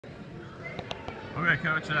Okay,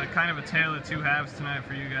 Coach, kind of a tale of two halves tonight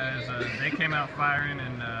for you guys. They came out firing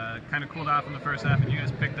and kind of cooled off in the first half, and you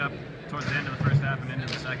guys picked up towards the end of the first half and into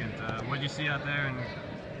the second. What did you see out there, and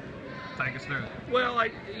take us through it? Well, I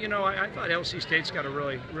thought LC State's got a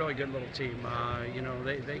really good little team.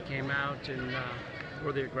 They came out and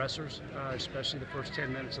were the aggressors, especially the first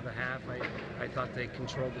 10 minutes of the half. I thought they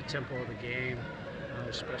controlled the tempo of the game,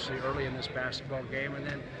 especially early in this basketball game. And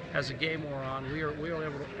then as the game wore on, we were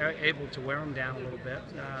able to wear them down a little bit.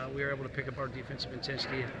 We were able to pick up our defensive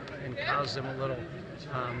intensity and cause them a little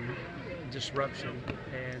disruption.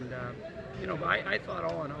 And I thought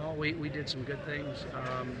all in all we did some good things.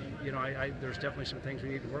 There's definitely some things we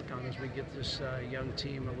need to work on as we get this young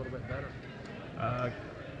team a little bit better.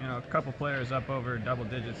 A couple players up over double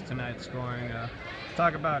digits tonight scoring.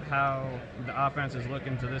 Talk about how the offense is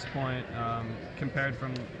looking to this point compared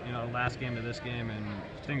from last game to this game and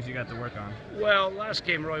things you got to work on. Well, last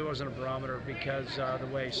game really wasn't a barometer because the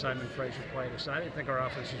way Simon Fraser played us. I didn't think our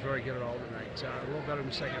offense was very good at all tonight. A little better in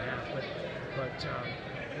the second half, but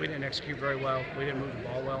we didn't execute very well. We didn't move the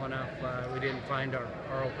ball well enough. We didn't find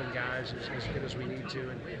our open guys as good as we need to.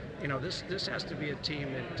 And this has to be a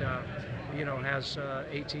team that has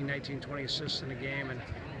 18, 19, 20 assists in a game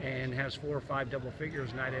and has 4 or 5 double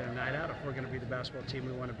figures night in and night out if we're going to be the basketball team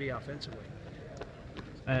we want to be offensively.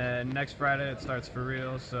 Next Friday it starts for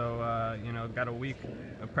real, so got a week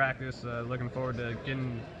of practice. Looking forward to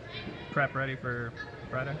getting prep ready for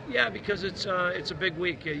Friday. Yeah, because it's a big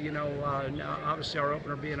week. Now obviously our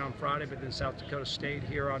opener being on Friday, but then South Dakota State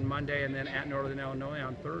here on Monday, and then at Northern Illinois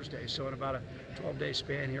on Thursday. So in about a 12-day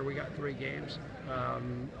span here, we got 3 games,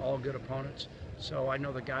 all good opponents. So I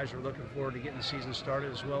know the guys are looking forward to getting the season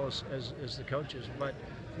started as well as the coaches. But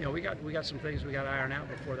we got some things we got to iron out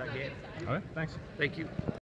before that game. Okay, thanks. Thank you.